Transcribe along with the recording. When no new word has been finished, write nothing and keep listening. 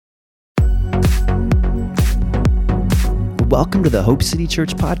Welcome to the Hope City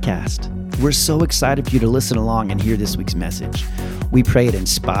Church podcast. We're so excited for you to listen along and hear this week's message. We pray it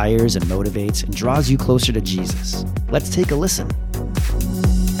inspires and motivates and draws you closer to Jesus. Let's take a listen.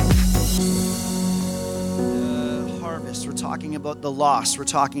 Harvest. We're talking about the lost. We're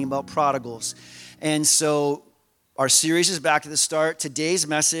talking about prodigals. And so our series is back to the start. Today's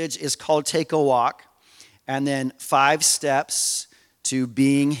message is called Take a Walk, and then 5 steps to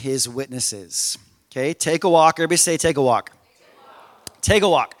being his witnesses. Okay, take a walk. Everybody say take a walk. Take a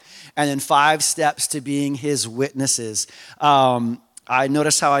walk. And then 5 steps to being his witnesses. I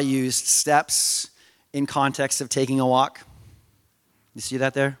noticed how I used steps in context of taking a walk. You see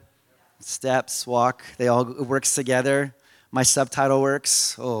that there? Steps, walk, it works together. My subtitle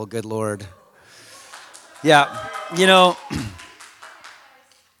works. Oh, good Lord. Yeah,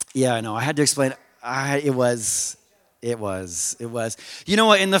 yeah, I know. I had to explain. It was. You know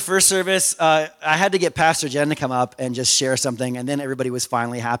what? In the first service, I had to get Pastor Jen to come up and just share something, and then everybody was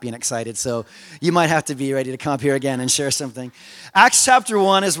finally happy and excited. So you might have to be ready to come up here again and share something. Acts chapter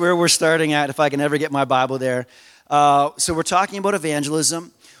 1 is where we're starting at, if I can ever get my Bible there. So we're talking about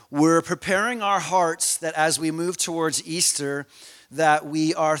evangelism. We're preparing our hearts that as we move towards Easter, that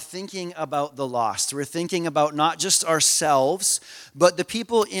we are thinking about the lost. We're thinking about not just ourselves, but the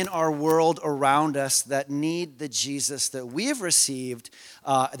people in our world around us that need the Jesus that we have received,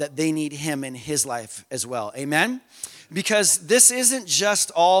 that they need him in his life as well. Amen? Because this isn't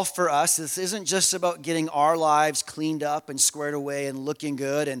just all for us. This isn't just about getting our lives cleaned up and squared away and looking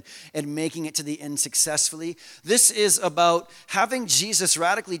good and making it to the end successfully. This is about having Jesus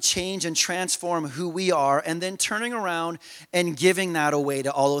radically change and transform who we are and then turning around and giving that away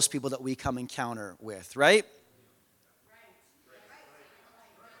to all those people that we come encounter with, right?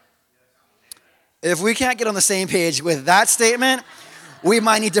 If we can't get on the same page with that statement, we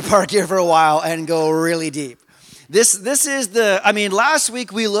might need to park here for a while and go really deep. This is last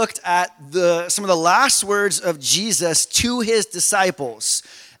week we looked at some of the last words of Jesus to his disciples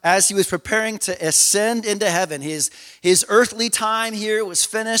as he was preparing to ascend into heaven. His earthly time here was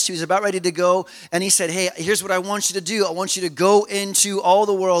finished. He was about ready to go. And he said, hey, here's what I want you to do. I want you to go into all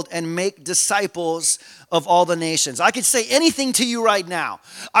the world and make disciples of all the nations. I could say anything to you right now.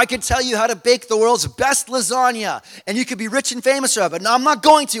 I could tell you how to bake the world's best lasagna, and you could be rich and famous for it. But no, I'm not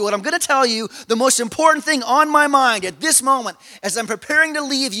going to. What I'm going to tell you, the most important thing on my mind at this moment, as I'm preparing to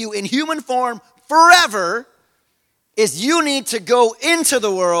leave you in human form forever, is you need to go into the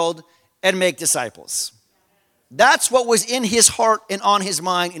world and make disciples. That's what was in his heart and on his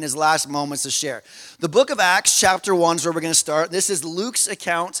mind in his last moments to share. The book of Acts, chapter 1 is where we're going to start. This is Luke's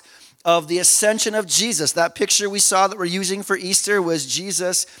account of the ascension of Jesus. That picture we saw that we're using for Easter was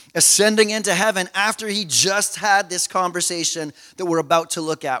Jesus ascending into heaven after he just had this conversation that we're about to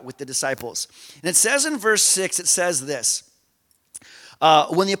look at with the disciples. And it says in verse 6, it says this.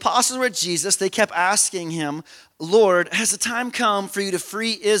 When the apostles were at Jesus, they kept asking him, Lord, has the time come for you to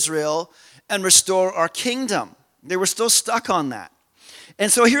free Israel and restore our kingdom? They were still stuck on that.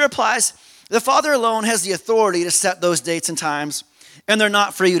 And so he replies, the Father alone has the authority to set those dates and times, and they're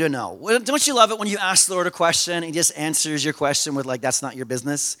not for you to know. Don't you love it when you ask the Lord a question and he just answers your question with that's not your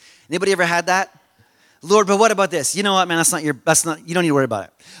business? Anybody ever had that? Lord, but what about this? You know what, man, you don't need to worry about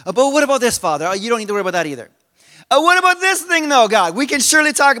it. But what about this, Father? Oh, you don't need to worry about that either. What about this thing, though, God? We can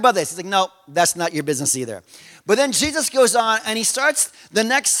surely talk about this. He's like, no, that's not your business either. But then Jesus goes on, and he starts the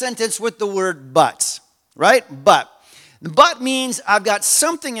next sentence with the word but, right? But. But means I've got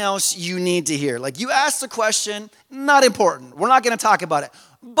something else you need to hear. Like you asked the question, not important. We're not going to talk about it.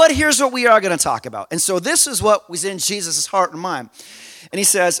 But here's what we are going to talk about. And so this is what was in Jesus' heart and mind. And he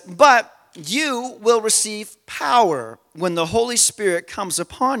says, but you will receive power when the Holy Spirit comes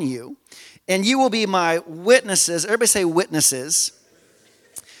upon you. And you will be my witnesses. Everybody say witnesses.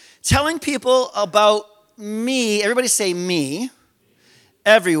 Telling people about me. Everybody say me.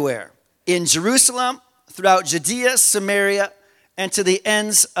 Everywhere. In Jerusalem, throughout Judea, Samaria, and to the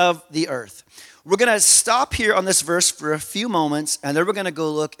ends of the earth. We're going to stop here on this verse for a few moments, and then we're going to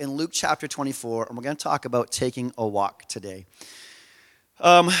go look in Luke chapter 24, and we're going to talk about taking a walk today.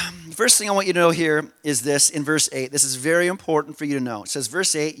 First thing I want you to know here is this in verse 8. This is very important for you to know. It says,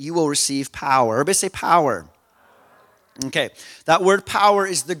 verse 8, you will receive power. Everybody say power. Okay, that word power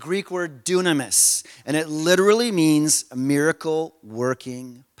is the Greek word dunamis, and it literally means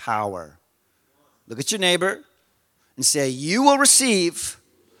miracle-working power. Look at your neighbor and say, you will receive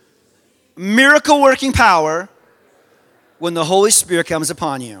miracle-working power when the Holy Spirit comes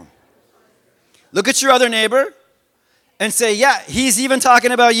upon you. Look at your other neighbor and say, yeah, he's even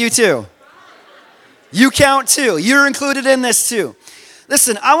talking about you too. You count too. You're included in this too.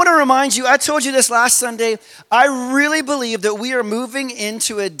 Listen, I want to remind you, I told you this last Sunday, I really believe that we are moving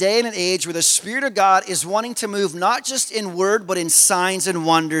into a day and an age where the Spirit of God is wanting to move not just in word, but in signs and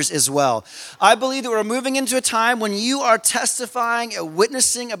wonders as well. I believe that we're moving into a time when you are testifying and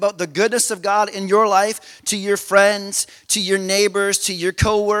witnessing about the goodness of God in your life to your friends, to your neighbors, to your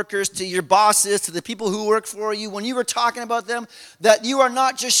coworkers, to your bosses, to the people who work for you. When you were talking about them, that you are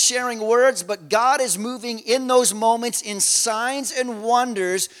not just sharing words, but God is moving in those moments in signs and wonders,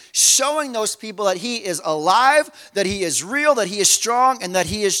 showing those people that he is alive, that he is real, that he is strong, and that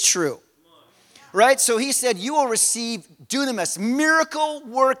he is true. Right? So he said, you will receive dunamis, miracle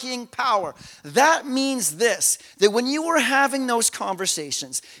working power. That means this, that when you are having those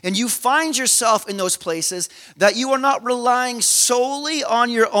conversations and you find yourself in those places, that you are not relying solely on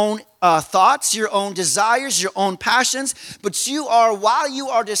your own thoughts, your own desires, your own passions, but you are, while you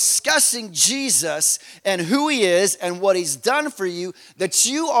are discussing Jesus and who he is and what he's done for you, that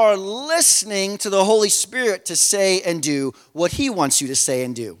you are listening to the Holy Spirit to say and do what he wants you to say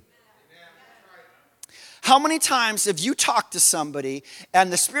and do. How many times have you talked to somebody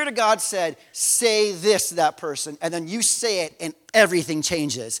and the Spirit of God said, say this to that person, and then you say it and everything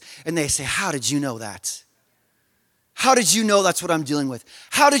changes, and they say, how did you know that? How did you know that's what I'm dealing with?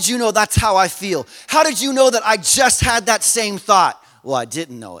 How did you know that's how I feel? How did you know that I just had that same thought? Well, I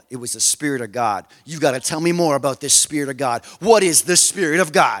didn't know it. It was the Spirit of God. You've got to tell me more about this Spirit of God. What is the Spirit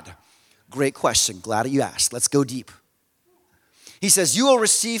of God? Great question. Glad that you asked. Let's go deep. He says, you will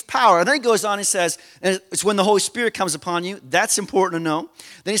receive power. And then he goes on and says, and it's when the Holy Spirit comes upon you. That's important to know.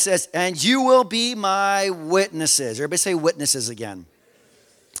 Then he says, and you will be my witnesses. Everybody say witnesses again.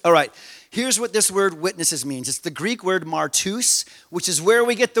 All right. Here's what this word witnesses means. It's the Greek word martus, which is where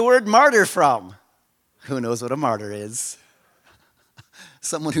we get the word martyr from. Who knows what a martyr is?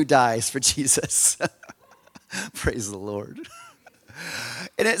 Someone who dies for Jesus. Praise the Lord.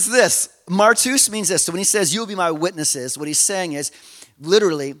 And it's this. Martus means this. So when he says, you'll be my witnesses, what he's saying is,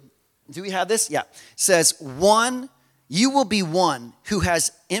 literally, do we have this? Yeah. Says, you will be one who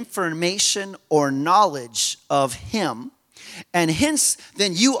has information or knowledge of him. And hence,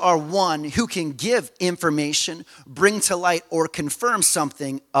 then you are one who can give information, bring to light, or confirm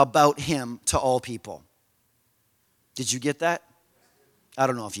something about him to all people. Did you get that? I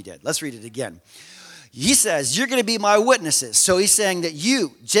don't know if you did. Let's read it again. He says, you're going to be my witnesses. So he's saying that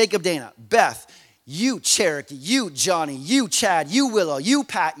you, Jacob Dana, Beth, you, Cherokee, you, Johnny, you, Chad, you, Willow, you,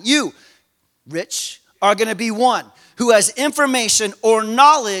 Pat, you, Rich, are going to be one who has information or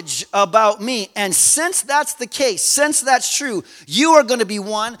knowledge about me. And since that's the case, since that's true, you are going to be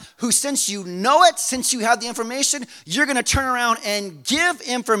one who, since you know it, since you have the information, you're going to turn around and give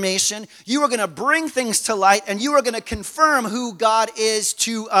information. You are going to bring things to light, and you are going to confirm who God is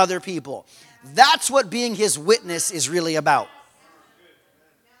to other people. That's what being his witness is really about.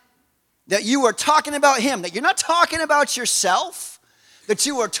 That you are talking about him, that you're not talking about yourself, that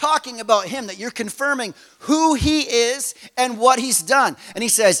you are talking about him, that you're confirming who he is and what he's done. And he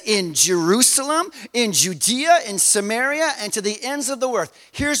says, in Jerusalem, in Judea, in Samaria, and to the ends of the earth.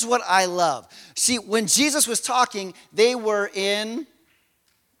 Here's what I love. See, when Jesus was talking, they were in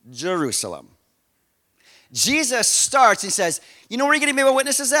Jerusalem. Jesus starts, he says, you know where you're going to be my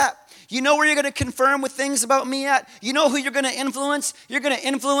witnesses at? You know where you're going to confirm with things about me at? You know who you're going to influence? You're going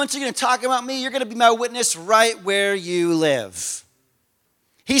to talk about me. You're going to be my witness right where you live.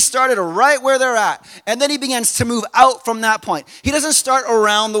 He started right where they're at. And then he begins to move out from that point. He doesn't start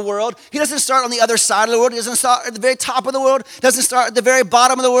around the world. He doesn't start on the other side of the world. He doesn't start at the very top of the world. He doesn't start at the very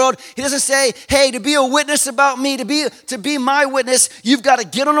bottom of the world. He doesn't say, hey, to be a witness about me, to be my witness, you've got to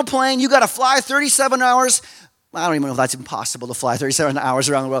get on a plane. You've got to fly 37 hours. I don't even know if that's impossible to fly 37 hours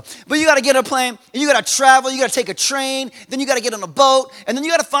around the world. But you got to get on a plane, and you got to travel, you got to take a train, then you got to get on a boat, and then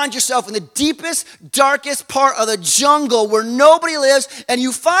you got to find yourself in the deepest, darkest part of the jungle where nobody lives, and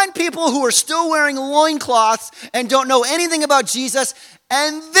you find people who are still wearing loincloths and don't know anything about Jesus,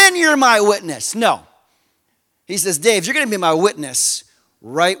 and then you're my witness. No. He says, Dave, you're going to be my witness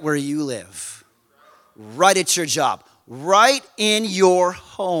right where you live, right at your job, right in your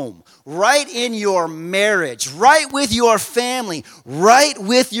home, right in your marriage, right with your family, right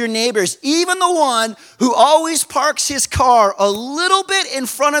with your neighbors, even the one who always parks his car a little bit in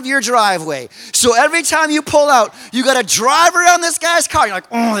front of your driveway. So every time you pull out, you got to drive around this guy's car. You're like,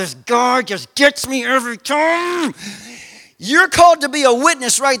 oh, this guy just gets me every time. You're called to be a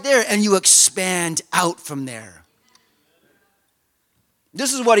witness right there, and you expand out from there.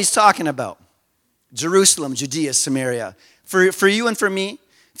 This is what he's talking about. Jerusalem, Judea, Samaria. For you and for me,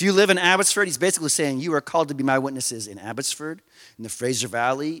 if you live in Abbotsford, he's basically saying you are called to be my witnesses in Abbotsford, in the Fraser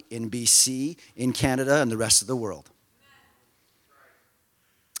Valley, in BC, in Canada, and the rest of the world.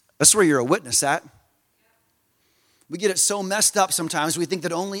 That's where you're a witness at. We get it so messed up sometimes. We think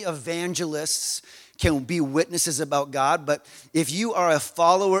that only evangelists can be witnesses about God. But if you are a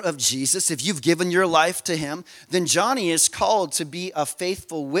follower of Jesus, if you've given your life to him, then Johnny is called to be a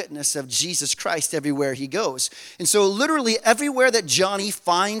faithful witness of Jesus Christ everywhere he goes. And so literally everywhere that Johnny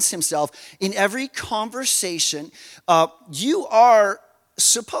finds himself, in every conversation, you are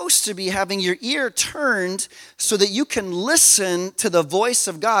supposed to be having your ear turned so that you can listen to the voice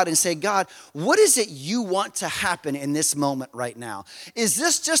of God and say, God, what is it you want to happen in this moment right now? Is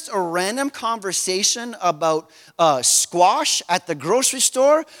this just a random conversation about squash at the grocery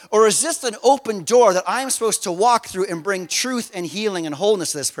store? Or is this an open door that I'm supposed to walk through and bring truth and healing and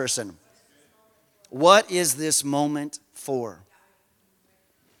wholeness to this person? What is this moment for?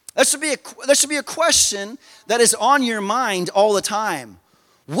 That should be a question that is on your mind all the time.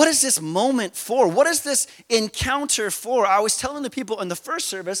 What is this moment for? What is this encounter for? I was telling the people in the first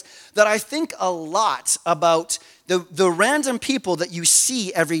service that I think a lot about the random people that you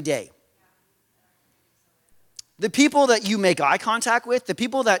see every day. The people that you make eye contact with, the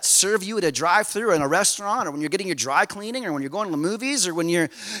people that serve you at a drive-thru in a restaurant, or when you're getting your dry cleaning, or when you're going to the movies, or when you're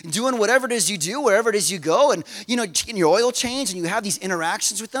doing whatever it is you do, wherever it is you go, and getting your oil change, and you have these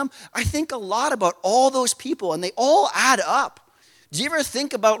interactions with them. I think a lot about all those people, and they all add up. Do you ever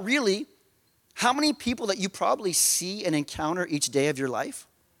think about really how many people that you probably see and encounter each day of your life?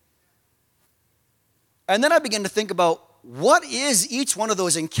 And then I begin to think about, what is each one of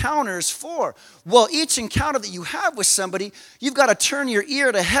those encounters for? Well, each encounter that you have with somebody, you've got to turn your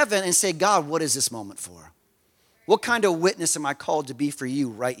ear to heaven and say, God, what is this moment for? What kind of witness am I called to be for you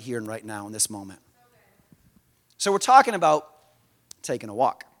right here and right now in this moment? So we're talking about taking a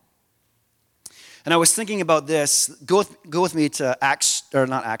walk. And I was thinking about this. Go with me to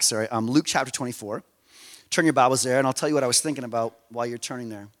Luke chapter 24. Turn your Bibles there, and I'll tell you what I was thinking about while you're turning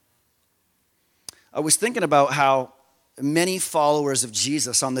there. I was thinking about how many followers of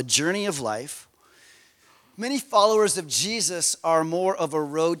Jesus on the journey of life, many followers of Jesus are more of a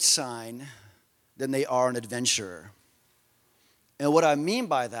road sign than they are an adventurer. And what I mean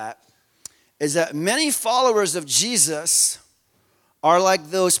by that is that many followers of Jesus are like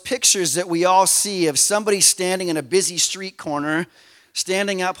those pictures that we all see of somebody standing in a busy street corner,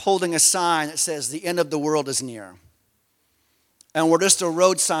 standing up holding a sign that says, the end of the world is near. And we're just a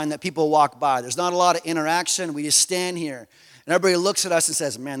road sign that people walk by. There's not a lot of interaction. We just stand here. And everybody looks at us and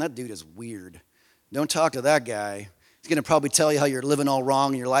says, man, that dude is weird. Don't talk to that guy. He's going to probably tell you how you're living all wrong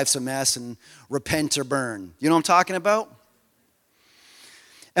and your life's a mess and repent or burn. You know what I'm talking about?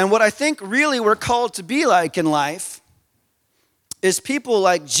 And what I think really we're called to be like in life is people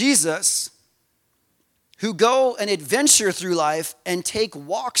like Jesus who go and adventure through life and take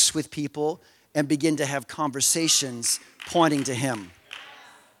walks with people and begin to have conversations pointing to him.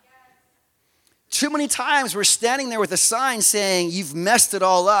 Too many times we're standing there with a sign saying you've messed it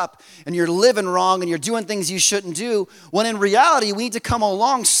all up and you're living wrong and you're doing things you shouldn't do, when in reality we need to come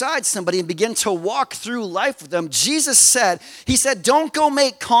alongside somebody and begin to walk through life with them. Jesus said, don't go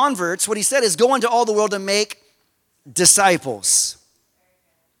make converts. What he said is go into all the world and make disciples.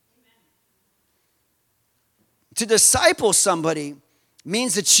 To disciple somebody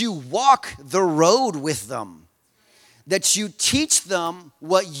means that you walk the road with them, that you teach them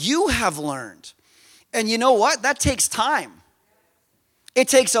what you have learned. And you know what? That takes time. It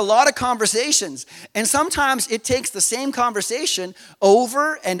takes a lot of conversations. And sometimes it takes the same conversation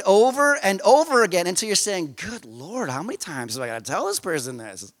over and over and over again until you're saying, good Lord, how many times do I got to tell this person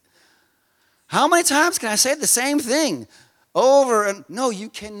this? How many times can I say the same thing over and no, you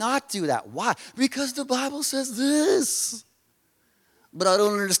cannot do that. Why? Because the Bible says this. But I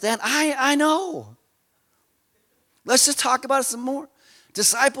don't understand. I know. Let's just talk about it some more.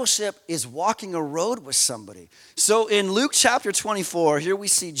 Discipleship is walking a road with somebody. So in Luke chapter 24, here we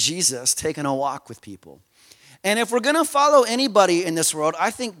see Jesus taking a walk with people. And if we're going to follow anybody in this world,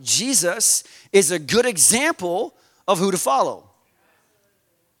 I think Jesus is a good example of who to follow.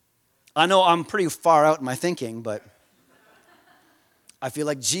 I know I'm pretty far out in my thinking, but I feel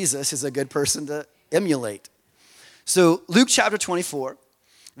like Jesus is a good person to emulate. So Luke chapter 24,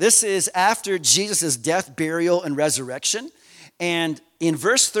 this is after Jesus' death, burial, and resurrection. And in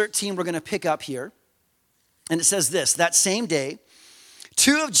verse 13, we're going to pick up here. And it says this, that same day,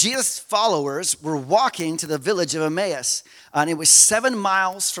 Two of Jesus' followers were walking to the village of Emmaus, and it was 7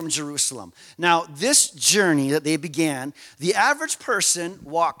 miles from Jerusalem. Now, this journey that they began, the average person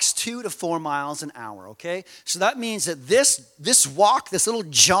walks 2 to 4 miles an hour, okay? So that means that this walk, this little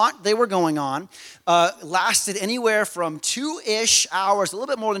jaunt they were going on, lasted anywhere from 2-ish hours, a little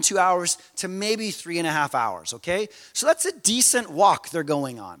bit more than 2 hours, to maybe 3.5 hours, okay? So that's a decent walk they're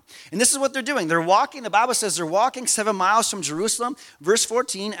going on. And this is what they're doing. They're walking, the Bible says they're walking 7 miles from Jerusalem. Verse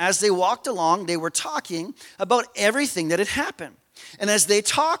 14, as they walked along, they were talking about everything that had happened. And as they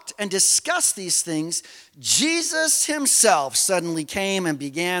talked and discussed these things, Jesus himself suddenly came and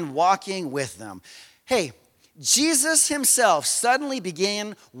began walking with them. Hey, Jesus himself suddenly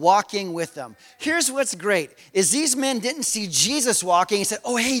began walking with them. Here's what's great, is these men didn't see Jesus walking and said,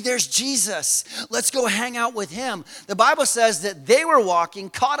 oh, hey, there's Jesus. Let's go hang out with him. The Bible says that they were walking,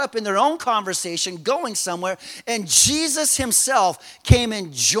 caught up in their own conversation, going somewhere, and Jesus himself came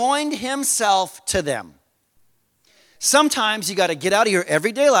and joined himself to them. Sometimes you got to get out of your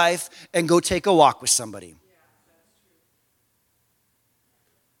everyday life and go take a walk with somebody.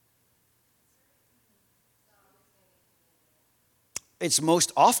 It's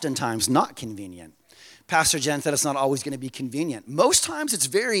most oftentimes not convenient. Pastor Jen said it's not always going to be convenient. Most times it's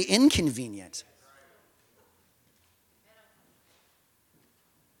very inconvenient.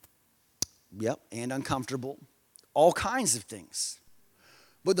 Yep, and uncomfortable. All kinds of things.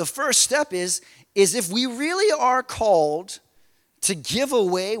 But the first step is if we really are called to give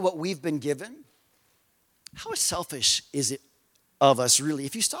away what we've been given, how selfish is it of us really?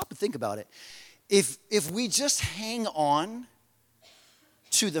 If you stop and think about it, if we just hang on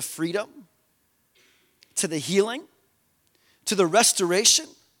to the freedom, to the healing, to the restoration,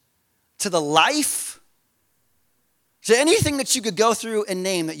 to the life, to anything that you could go through and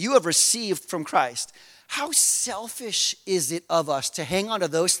name that you have received from Christ, how selfish is it of us to hang on to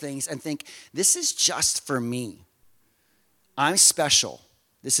those things and think, this is just for me. I'm special.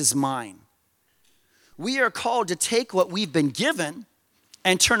 This is mine. We are called to take what we've been given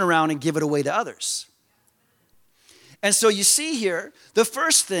and turn around and give it away to others. And so you see here, the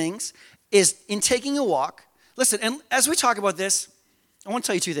first things is in taking a walk. Listen, and as we talk about this, I want to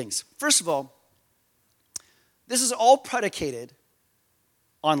tell you two things. First of all, this is all predicated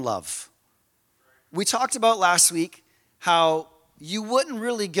on love. We talked about last week how you wouldn't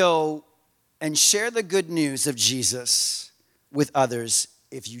really go and share the good news of Jesus with others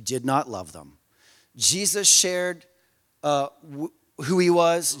if you did not love them. Jesus shared who he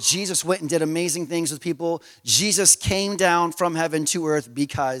was. Jesus went and did amazing things with people. Jesus came down from heaven to earth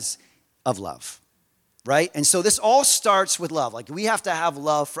because of love, right? And so this all starts with love. Like, we have to have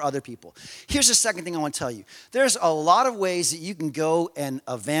love for other people. Here's the second thing I want to tell you. There's a lot of ways that you can go and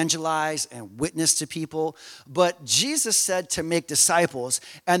evangelize and witness to people, but Jesus said to make disciples,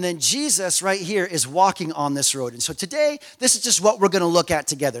 and then Jesus right here is walking on this road. And so today, this is just what we're going to look at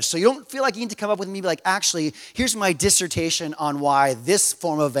together. So you don't feel like you need to come up with me, like, actually, here's my dissertation on why this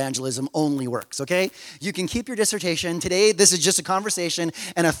form of evangelism only works, okay? You can keep your dissertation. Today, this is just a conversation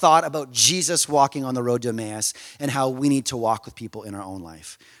and a thought about Jesus walking on the road to Emmaus and how we need to walk with people in our own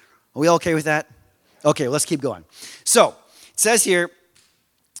life. Are we all okay with that? Okay, let's keep going. So, it says here,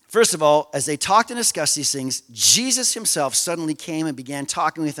 first of all, as they talked and discussed these things, Jesus himself suddenly came and began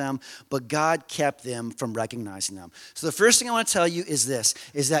talking with them, but God kept them from recognizing them. So the first thing I want to tell you is this,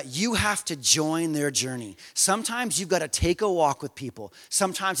 is that you have to join their journey. Sometimes you've got to take a walk with people.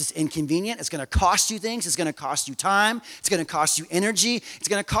 Sometimes it's inconvenient. It's going to cost you things. It's going to cost you time. It's going to cost you energy. It's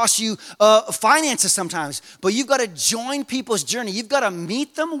going to cost you finances sometimes. But you've got to join people's journey. You've got to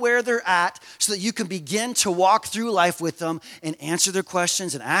meet them where they're at so that you can begin to walk through life with them and answer their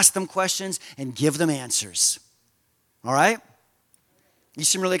questions and ask them questions and give them answers. All right? You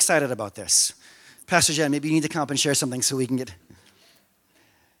seem really excited about this. Pastor Jen, maybe you need to come up and share something so we can get...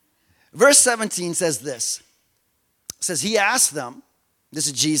 Verse 17 says this. It says, he asked them, this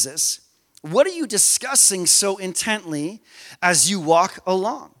is Jesus, what are you discussing so intently as you walk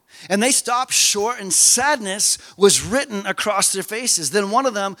along? And they stopped short, and sadness was written across their faces. Then one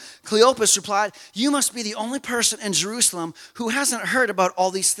of them, Cleopas, replied, you must be the only person in Jerusalem who hasn't heard about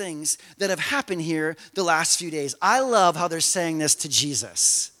all these things that have happened here the last few days. I love how they're saying this to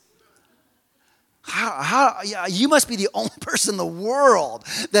Jesus. Yeah, you must be the only person in the world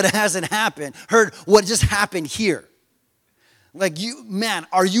that hasn't heard what just happened here. Like,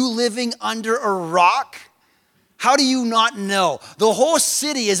 are you living under a rock? How do you not know? The whole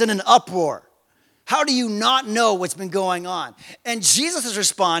city is in an uproar. How do you not know what's been going on? And Jesus'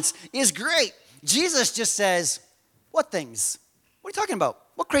 response is great. Jesus just says, what things? What are you talking about?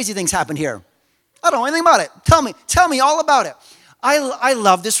 What crazy things happened here? I don't know anything about it. Tell me all about it. I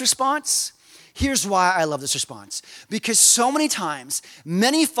love this response. Here's why I love this response. Because so many times,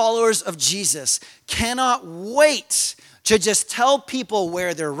 many followers of Jesus cannot wait to just tell people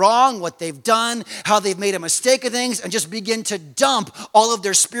where they're wrong, what they've done, how they've made a mistake of things, and just begin to dump all of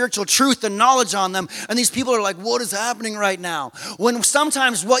their spiritual truth and knowledge on them. And these people are like, what is happening right now? When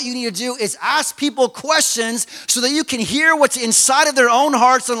sometimes what you need to do is ask people questions so that you can hear what's inside of their own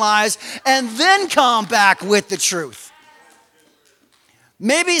hearts and lives, and then come back with the truth.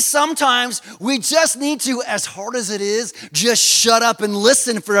 Maybe sometimes we just need to, as hard as it is, just shut up and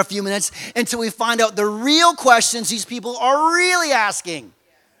listen for a few minutes until we find out the real questions these people are really asking.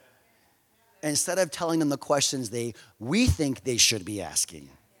 Instead of telling them the questions we think they should be asking.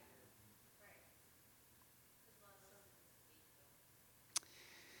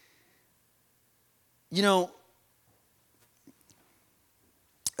 You know,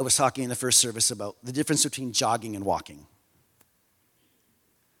 I was talking in the first service about the difference between jogging and walking.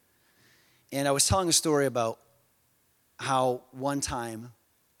 And I was telling a story about how one time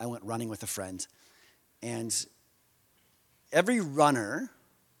I went running with a friend. And every runner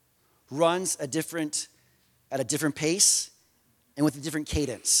runs at a different pace and with a different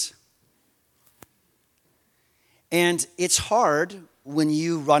cadence. And it's hard when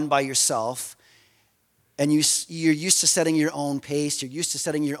you run by yourself and you're used to setting your own pace, you're used to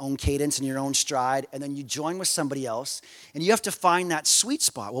setting your own cadence and your own stride, and then you join with somebody else, and you have to find that sweet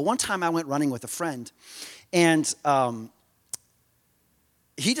spot. Well, one time I went running with a friend, and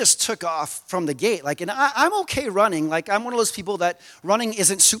he just took off from the gate. And I'm okay running. I'm one of those people that running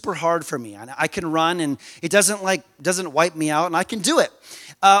isn't super hard for me. I can run, and it doesn't wipe me out, and I can do it.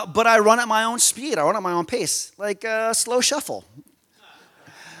 But I run at my own speed. I run at my own pace, like a slow shuffle.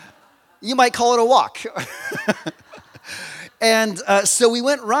 You might call it a walk. And so we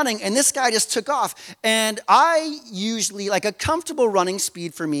went running, and this guy just took off. And I usually, a comfortable running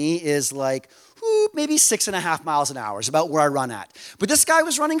speed for me is maybe 6.5 miles an hour is about where I run at. But this guy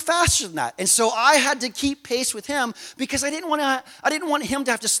was running faster than that. And so I had to keep pace with him because I didn't want him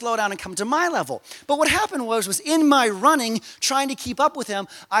to have to slow down and come to my level. But what happened was in my running, trying to keep up with him,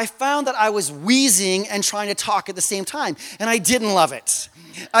 I found that I was wheezing and trying to talk at the same time. And I didn't love it.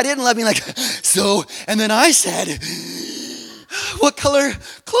 I didn't love being and then I said, what color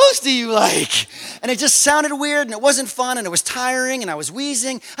clothes do you like? And it just sounded weird, and it wasn't fun, and it was tiring, and I was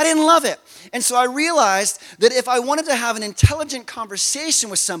wheezing. I didn't love it. And so I realized that if I wanted to have an intelligent conversation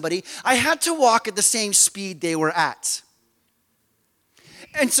with somebody, I had to walk at the same speed they were at.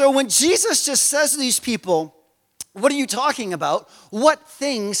 And so when Jesus just says to these people, what are you talking about? What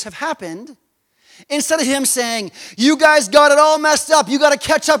things have happened? Instead of him saying, you guys got it all messed up. You got to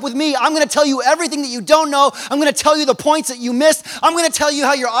catch up with me. I'm going to tell you everything that you don't know. I'm going to tell you the points that you missed. I'm going to tell you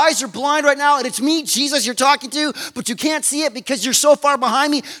how your eyes are blind right now. And it's me, Jesus, you're talking to, but you can't see it because you're so far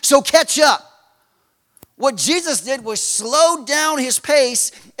behind me. So catch up. What Jesus did was slow down his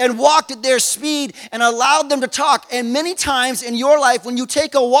pace and walked at their speed and allowed them to talk. And many times in your life, when you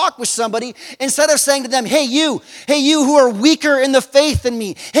take a walk with somebody, instead of saying to them, hey you who are weaker in the faith than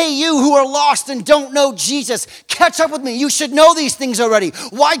me, hey you who are lost and don't know Jesus, catch up with me. You should know these things already.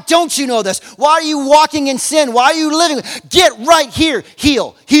 Why don't you know this? Why are you walking in sin? Why are you living? Get right here.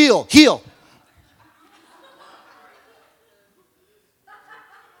 Heal, heal, heal.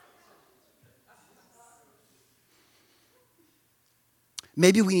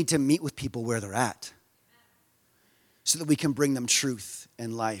 Maybe we need to meet with people where they're at so that we can bring them truth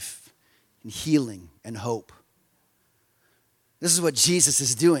and life and healing and hope. This is what Jesus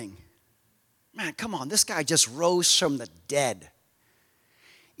is doing. Man, come on, this guy just rose from the dead.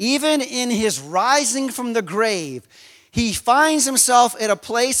 Even in his rising from the grave, he finds himself at a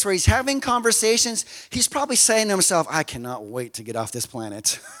place where he's having conversations. He's probably saying to himself, I cannot wait to get off this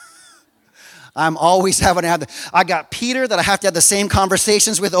planet. I'm always having to I got Peter that I have to have the same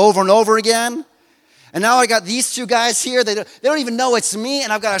conversations with over and over again. And now I got these two guys here. They don't even know it's me.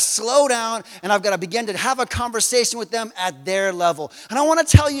 And I've got to slow down and I've got to begin to have a conversation with them at their level. And I want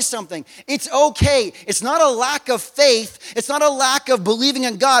to tell you something. It's okay. It's not a lack of faith. It's not a lack of believing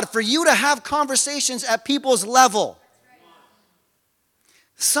in God for you to have conversations at people's level.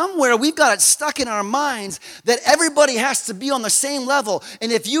 Somewhere we've got it stuck in our minds that everybody has to be on the same level.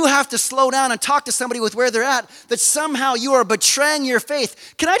 And if you have to slow down and talk to somebody with where they're at, that somehow you are betraying your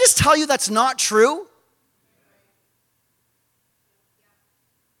faith. Can I just tell you that's not true?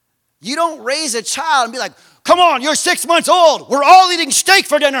 You don't raise a child and be like, come on, you're 6 months old. We're all eating steak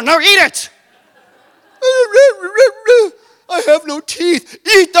for dinner. Now eat it. I have no teeth.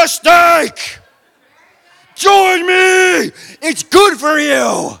 Eat the steak. Join me. It's good for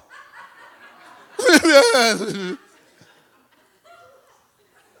you.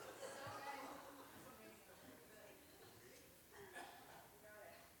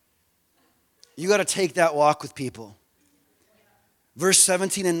 You got to take that walk with people. Verse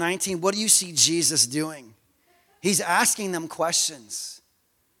 17 and 19, what do you see Jesus doing? He's asking them questions.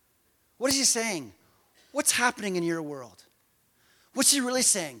 What is he saying? What's happening in your world? What's he really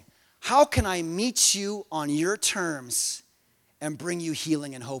saying? How can I meet you on your terms and bring you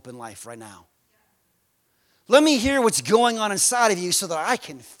healing and hope in life right now? Let me hear what's going on inside of you so that I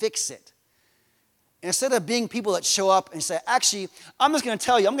can fix it. Instead of being people that show up and say, actually, I'm just going to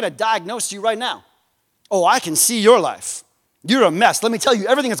tell you, I'm going to diagnose you right now. Oh, I can see your life. You're a mess. Let me tell you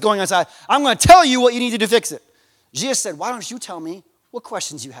everything that's going on inside. I'm going to tell you what you need to do to fix it. Jesus said, why don't you tell me what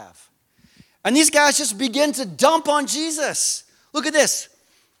questions you have? And these guys just begin to dump on Jesus. Look at this.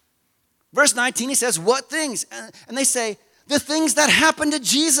 Verse 19, he says, what things? And they say, the things that happened to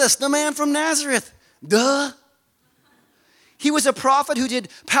Jesus, the man from Nazareth. Duh. He was a prophet who did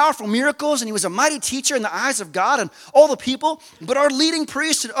powerful miracles, and he was a mighty teacher in the eyes of God and all the people. But our leading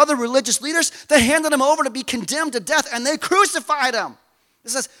priests and other religious leaders, they handed him over to be condemned to death, and they crucified him.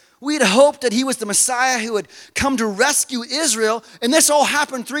 It says, we had hoped that he was the Messiah who would come to rescue Israel, and this all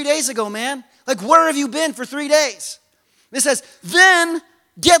happened 3 days ago, man. Like, where have you been for 3 days? It says, then,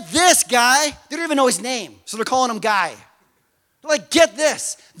 get this guy. They don't even know his name, so they're calling him Guy. They're like, get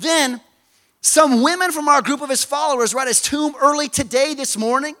this. Then, some women from our group of his followers were at his tomb early today, this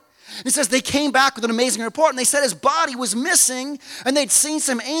morning. It says they came back with an amazing report, and they said his body was missing, and they'd seen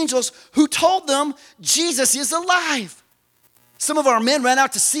some angels who told them Jesus is alive. Some of our men ran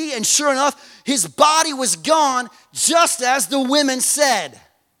out to see, and sure enough, his body was gone, just as the women said.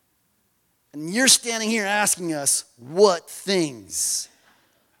 And you're standing here asking us, what things?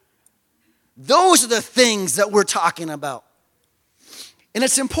 Those are the things that we're talking about. And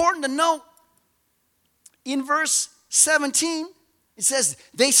it's important to note, in verse 17, it says,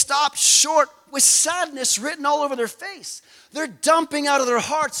 they stopped short with sadness written all over their face. They're dumping out of their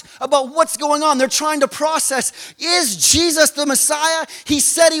hearts about what's going on. They're trying to process, is Jesus the Messiah? He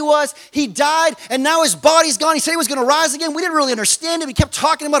said he was. He died, and now his body's gone. He said he was going to rise again. We didn't really understand it. He kept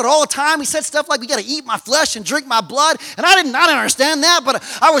talking about it all the time. He said stuff like, we got to eat my flesh and drink my blood. And I didn't understand that, but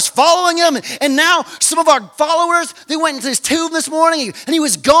I was following him. And now some of our followers, they went into his tomb this morning, and he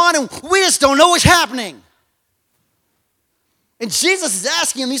was gone, and we just don't know what's happening. And Jesus is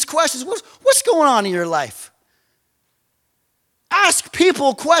asking him these questions. What's going on in your life? Ask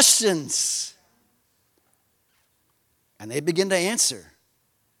people questions. And they begin to answer.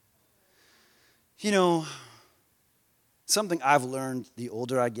 You know, something I've learned the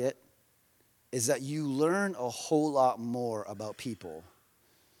older I get is that you learn a whole lot more about people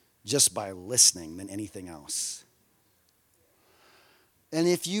just by listening than anything else. And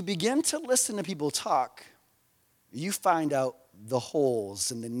if you begin to listen to people talk, you find out the holes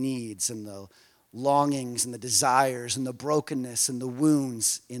and the needs and the longings and the desires and the brokenness and the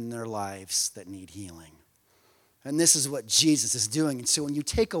wounds in their lives that need healing. And this is what Jesus is doing. And so when you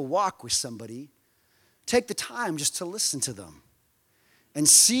take a walk with somebody, take the time just to listen to them and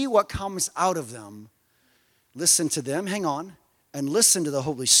see what comes out of them. Listen to them, hang on, and listen to the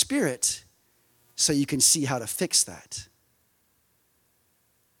Holy Spirit so you can see how to fix that.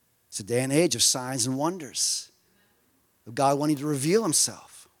 It's a day and age of signs and wonders, of God wanting to reveal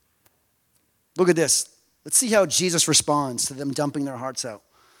himself. Look at this. Let's see how Jesus responds to them dumping their hearts out.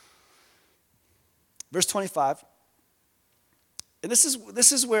 Verse 25. And this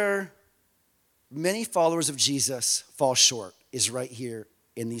is where many followers of Jesus fall short, is right here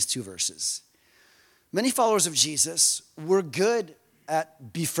in these two verses. Many followers of Jesus, we're good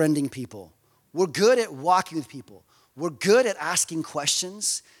at befriending people. We're good at walking with people. We're good at asking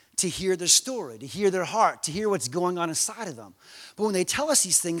questions to hear their story, to hear their heart, to hear what's going on inside of them. But when they tell us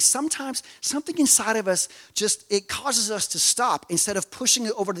these things, sometimes something inside of us it causes us to stop instead of pushing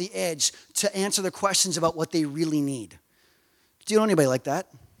it over to the edge to answer the questions about what they really need. Do you know anybody like that?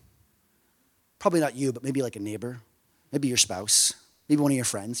 Probably not you, but maybe like a neighbor, maybe your spouse, maybe one of your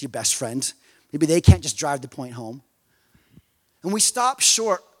friends, your best friend. Maybe they can't just drive the point home. And we stop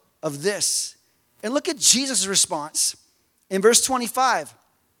short of this. And look at Jesus' response in verse 25.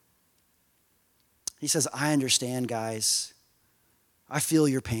 He says, I understand, guys. I feel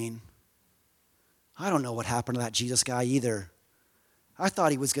your pain. I don't know what happened to that Jesus guy either. I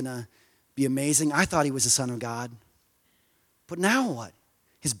thought he was going to be amazing. I thought he was the Son of God. But now what?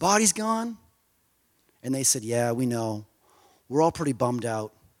 His body's gone? And they said, yeah, we know. We're all pretty bummed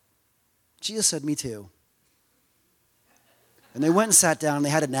out. Jesus said, me too. And they went and sat down and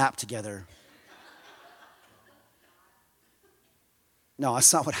they had a nap together. No,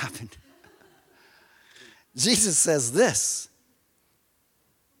 that's not what happened. Jesus says this.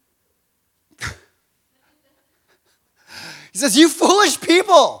 He says, you foolish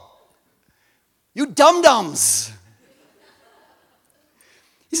people. You dum-dums.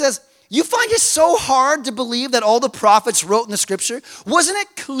 He says, you find it so hard to believe that all the prophets wrote in the scripture? Wasn't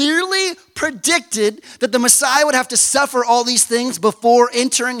it clearly predicted that the Messiah would have to suffer all these things before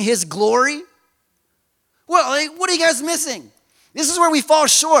entering his glory? Well, what are you guys missing? This is where we fall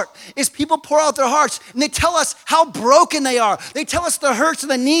short, is people pour out their hearts and they tell us how broken they are. They tell us the hurts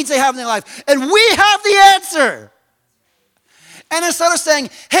and the needs they have in their life. And we have the answer. And instead of saying,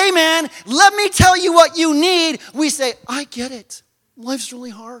 hey man, let me tell you what you need, we say, I get it. Life's really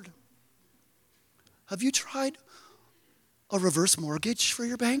hard. Have you tried a reverse mortgage for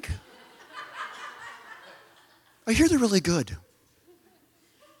your bank? I hear they're really good.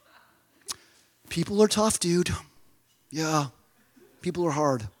 People are tough, dude. Yeah, people are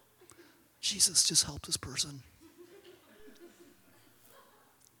hard. Jesus, just help this person.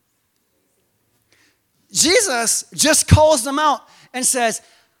 Jesus just calls them out and says,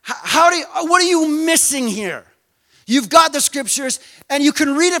 what are you missing here? You've got the scriptures and you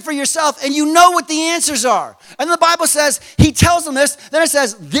can read it for yourself and you know what the answers are. And the Bible says, he tells them this, then it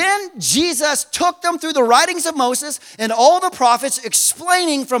says, then Jesus took them through the writings of Moses and all the prophets,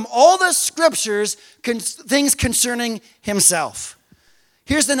 explaining from all the scriptures things concerning himself.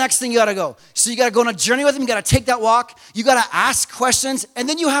 Here's the next thing you got to go. So you got to go on a journey with them. You got to take that walk. You got to ask questions, and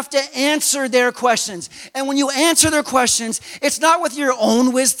then you have to answer their questions. And when you answer their questions, it's not with your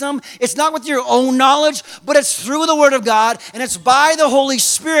own wisdom. It's not with your own knowledge, but it's through the Word of God, and it's by the Holy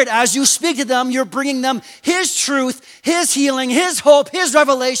Spirit. As you speak to them, you're bringing them His truth, His healing, His hope, His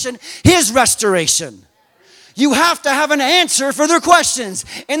revelation, His restoration. You have to have an answer for their questions.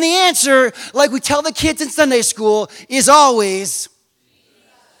 And the answer, like we tell the kids in Sunday school, is always...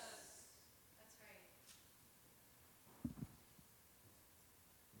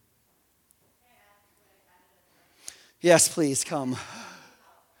 Yes, please, come.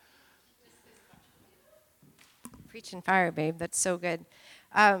 Preaching fire, babe. That's so good.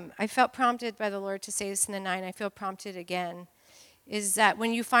 I felt prompted by the Lord to say this in the 9. I feel prompted again. Is that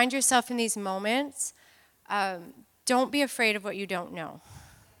when you find yourself in these moments, don't be afraid of what you don't know.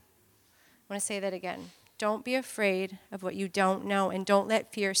 I want to say that again. Don't be afraid of what you don't know, and don't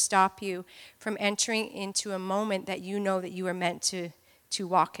let fear stop you from entering into a moment that you know that you are meant to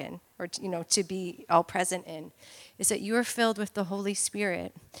walk in, or to be all present in. Is that you are filled with the Holy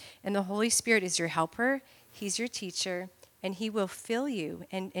Spirit, and the Holy Spirit is your helper, He's your teacher, and He will fill you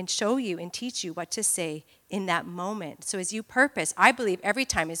and show you and teach you what to say in that moment. So as you purpose, I believe every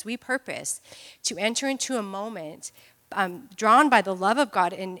time as we purpose to enter into a moment drawn by the love of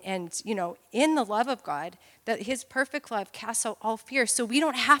God and in the love of God, that His perfect love casts out all fear. So we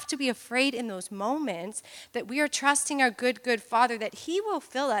don't have to be afraid in those moments, that we are trusting our good Father, that He will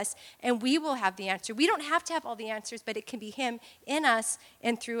fill us and we will have the answer. We don't have to have all the answers, but it can be Him in us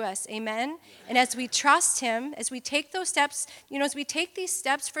and through us. Amen? And as we trust Him, as we take those steps, as we take these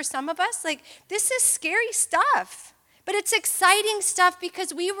steps, for some of us, like, this is scary stuff. But it's exciting stuff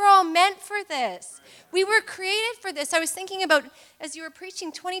because we were all meant for this. We were created for this. I was thinking about, as you were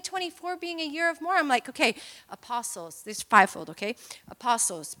preaching, 2024 being a year of more. I'm like, okay, apostles, there's fivefold, okay?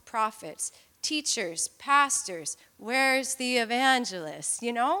 Apostles, prophets, teachers, pastors. Where's the evangelists,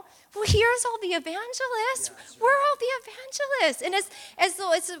 Well, here's all the evangelists. Yeah, we're all the evangelists. And as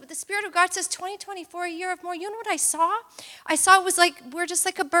the Spirit of God says 2024, a year of more, you know what I saw? I saw it was like we're just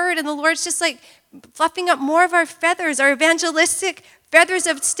like a bird, and the Lord's just like fluffing up more of our feathers, our evangelistic feathers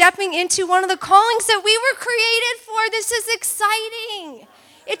of stepping into one of the callings that we were created for. This is exciting.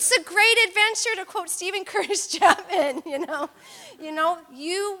 It's a great adventure, to quote Stephen Curtis Chapman,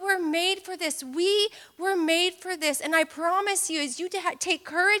 You were made for this. We were made for this. And I promise you, as you take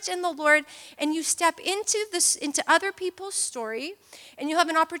courage in the Lord and you step into other people's story, and you'll have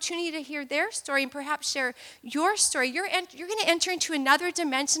an opportunity to hear their story and perhaps share your story, you're going to enter into another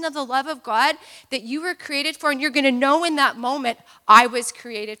dimension of the love of God that you were created for, and you're going to know in that moment, I was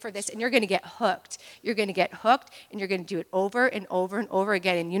created for this, and you're going to get hooked. You're going to get hooked, and you're going to do it over and over and over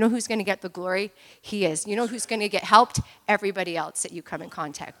again. And you know who's going to get the glory? He is. You know who's going to get helped? Everybody else that you come in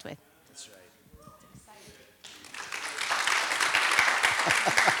contact with. That's right.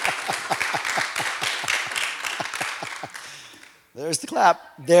 There's the clap.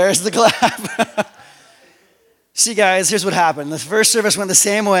 There's the clap. See, guys, here's what happened. The first service went the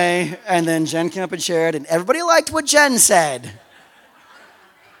same way, and then Jen came up and shared, and everybody liked what Jen said.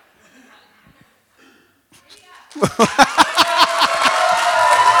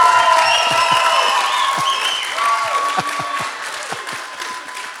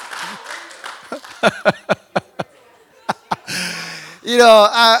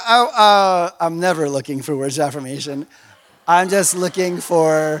 I'm never looking for words of affirmation. I'm just looking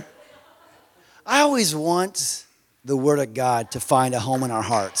for I always want the Word of God to find a home in our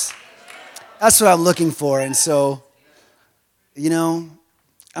hearts. That's what I'm looking for. And so,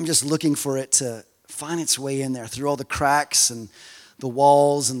 I'm just looking for it to find its way in there through all the cracks and the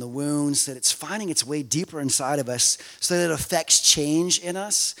walls and the wounds, that it's finding its way deeper inside of us so that it affects change in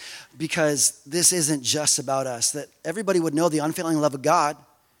us, because this isn't just about us, that everybody would know the unfailing love of God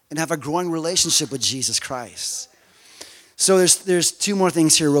and have a growing relationship with Jesus Christ. So there's two more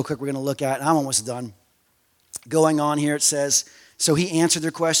things here real quick we're going to look at, and I'm almost done. Going on here, it says, so he answered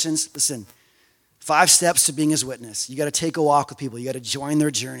their questions. Listen, 5 steps to being his witness. You got to take a walk with people. You got to join their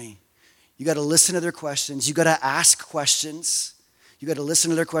journey. You got to listen to their questions. You got to ask questions. You got to listen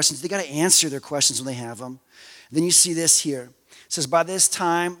to their questions. They got to answer their questions when they have them. Then you see this here. It says, by this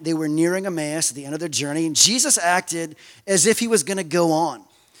time, they were nearing Emmaus at the end of their journey, and Jesus acted as if he was going to go on.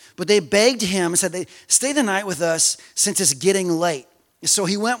 But they begged him and said, stay the night with us since it's getting late. So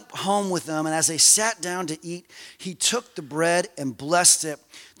he went home with them, and as they sat down to eat, he took the bread and blessed it.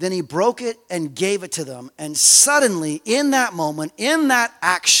 Then he broke it and gave it to them. And suddenly, in that moment, in that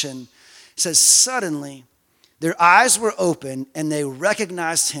action, it says, suddenly, their eyes were open, and they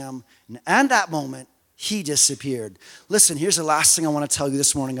recognized him. And at that moment, he disappeared. Listen, here's the last thing I want to tell you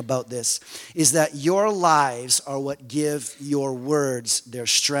this morning about this, is that your lives are what give your words their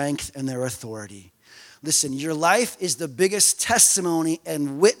strength and their authority. Listen, your life is the biggest testimony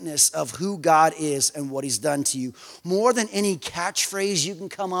and witness of who God is and what he's done to you. More than any catchphrase you can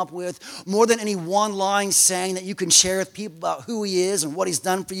come up with, more than any one-line saying that you can share with people about who he is and what he's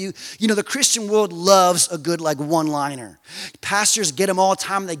done for you. The Christian world loves a good one-liner. Pastors get them all the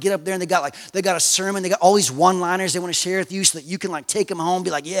time. They get up there and they got a sermon. They got all these one-liners they want to share with you so that you can take them home and be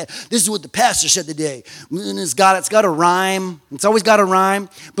like, yeah, this is what the pastor said today. And it's got a rhyme. It's always got a rhyme.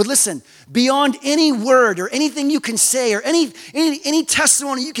 But listen, beyond any word or anything you can say or any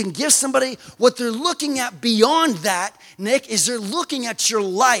testimony you can give somebody, what they're looking at beyond that, Nick, is they're looking at your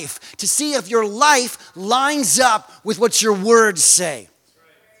life to see if your life lines up with what your words say.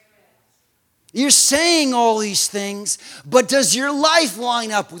 You're saying all these things, but does your life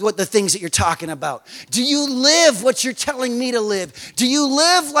line up with what the things that you're talking about? Do you live what you're telling me to live? Do you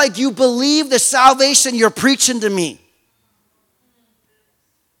live like you believe the salvation you're preaching to me?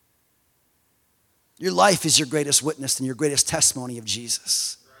 Your life is your greatest witness and your greatest testimony of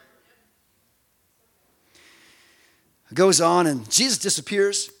Jesus. It goes on, and Jesus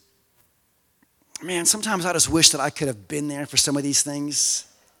disappears. Man, sometimes I just wish that I could have been there for some of these things.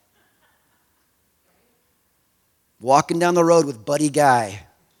 Walking down the road with Buddy Guy.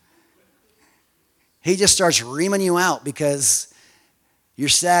 He just starts reaming you out because you're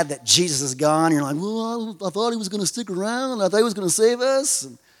sad that Jesus is gone. You're like, well, I thought he was going to stick around. I thought he was going to save us.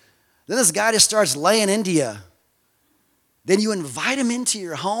 And then this guy just starts laying into you. Then you invite him into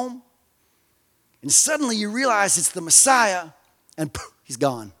your home. And suddenly you realize it's the Messiah. And poof, he's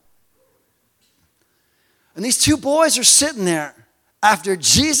gone. And these two boys are sitting there after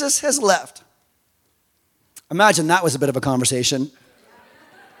Jesus has left. Imagine that was a bit of a conversation.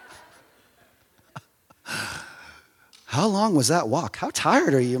 How long was that walk? How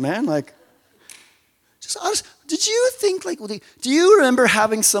tired are you, man? Did you think, do you remember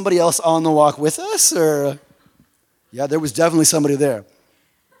having somebody else on the walk with us? Or, yeah, there was definitely somebody there.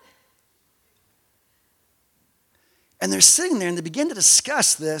 And they're sitting there and they begin to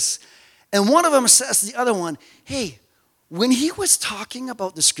discuss this. And one of them says to the other one, hey, when he was talking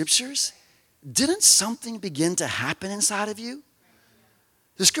about the scriptures, didn't something begin to happen inside of you?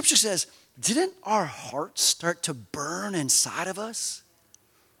 The scripture says, didn't our hearts start to burn inside of us?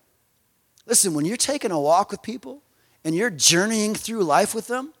 Listen, when you're taking a walk with people and you're journeying through life with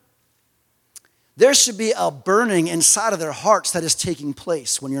them, there should be a burning inside of their hearts that is taking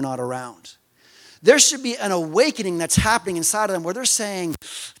place when you're not around. There should be an awakening that's happening inside of them where they're saying,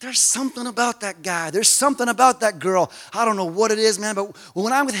 there's something about that guy. There's something about that girl. I don't know what it is, man, but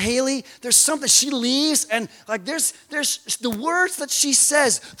when I'm with Haley, there's something. She leaves and there's the words that she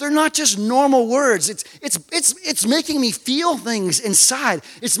says, they're not just normal words. It's making me feel things inside.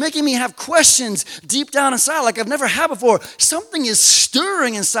 It's making me have questions deep down inside like I've never had before. Something is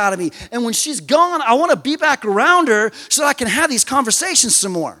stirring inside of me. And when she's gone, I want to be back around her so that I can have these conversations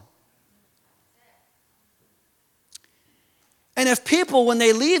some more. And if people, when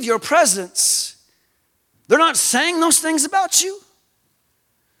they leave your presence, they're not saying those things about you,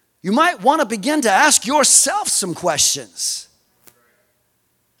 you might want to begin to ask yourself some questions.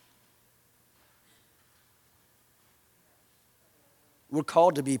 We're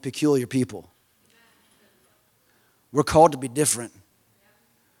called to be peculiar people. We're called to be different.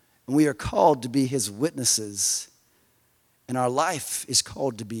 And we are called to be his witnesses And our life is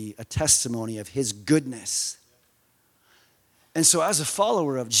called to be a testimony of his goodness. And so as a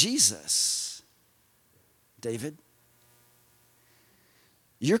follower of Jesus, David,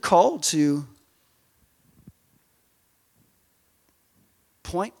 you're called to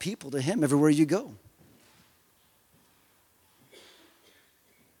point people to him everywhere you go.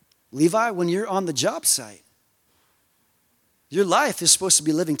 Levi, when you're on the job site, your life is supposed to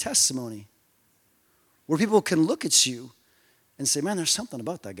be living testimony where people can look at you and say, man, there's something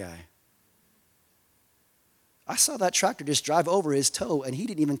about that guy. I saw that tractor just drive over his toe and he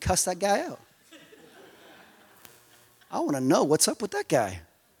didn't even cuss that guy out. I want to know what's up with that guy.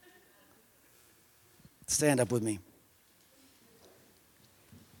 Stand up with me.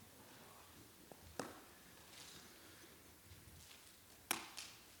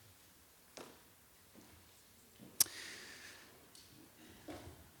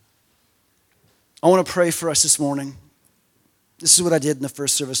 I want to pray for us this morning. This is what I did in the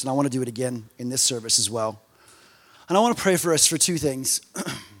first service, and I want to do it again in this service as well. And I want to pray for us for two things.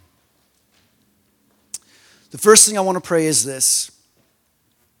 The first thing I want to pray is this.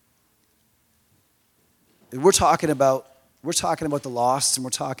 We're talking about the lost, and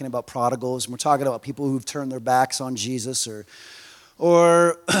we're talking about prodigals, and we're talking about people who've turned their backs on Jesus,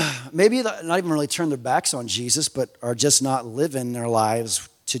 or maybe not even really turned their backs on Jesus, but are just not living their lives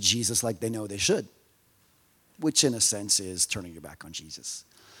to Jesus like they know they should, which in a sense is turning your back on Jesus.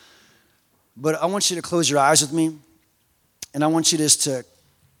 But I want you to close your eyes with me, and I want you just to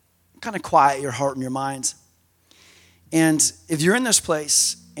kind of quiet your heart and your mind. And if you're in this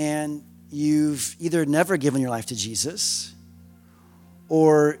place and you've either never given your life to Jesus,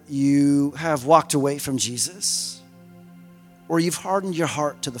 or you have walked away from Jesus, or you've hardened your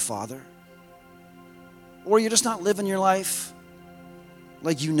heart to the Father, or you're just not living your life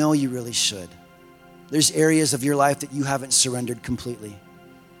like you know you really should. There's areas of your life that you haven't surrendered completely.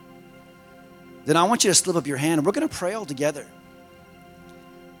 Then I want you to slip up your hand, and we're going to pray all together.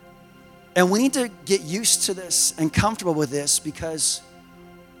 And we need to get used to this and comfortable with this, because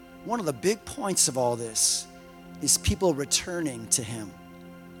one of the big points of all this is people returning to him.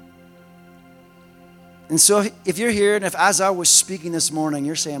 And so if you're here, and if as I was speaking this morning,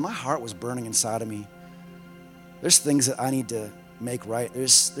 you're saying, my heart was burning inside of me. There's things that I need to make right.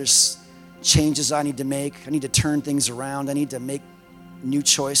 There's changes I need to make. I need to turn things around. I need to make new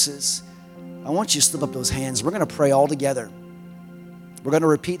choices. I want you to slip up those hands. We're going to pray all together. We're going to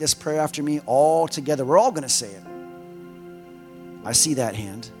repeat this prayer after me all together. We're all going to say it. I see that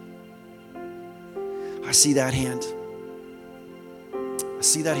hand. I see that hand. I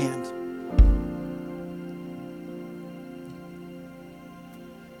see that hand.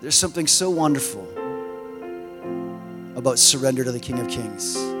 There's something so wonderful about surrender to the King of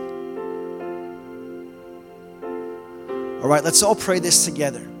Kings. All right, let's all pray this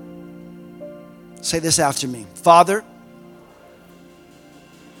together. Say this after me. Father,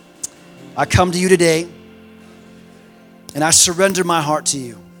 I come to you today, and I surrender my heart to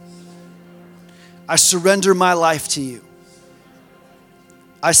you. I surrender my life to you.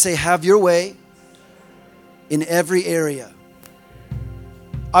 I say, have your way in every area.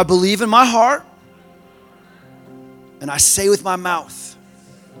 I believe in my heart, and I say with my mouth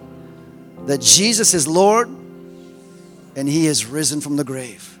that Jesus is Lord, and he has risen from the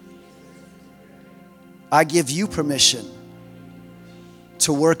grave. I give you permission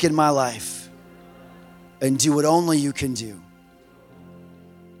to work in my life and do what only you can do.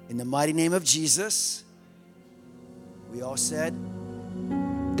 In the mighty name of Jesus, we all said,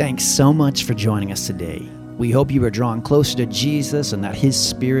 thanks so much for joining us today. We hope you are drawn closer to Jesus and that his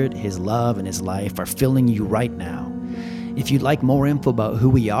spirit, his love, and his life are filling you right now. If you'd like more info about who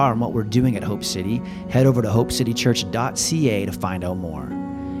we are and what we're doing at Hope City, head over to hopecitychurch.ca to find out more.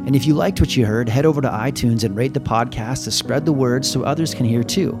 And if you liked what you heard, head over to iTunes and rate the podcast to spread the word so others can hear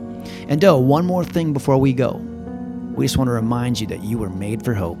too. And one more thing before we go. We just want to remind you that you were made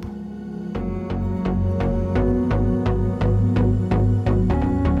for hope.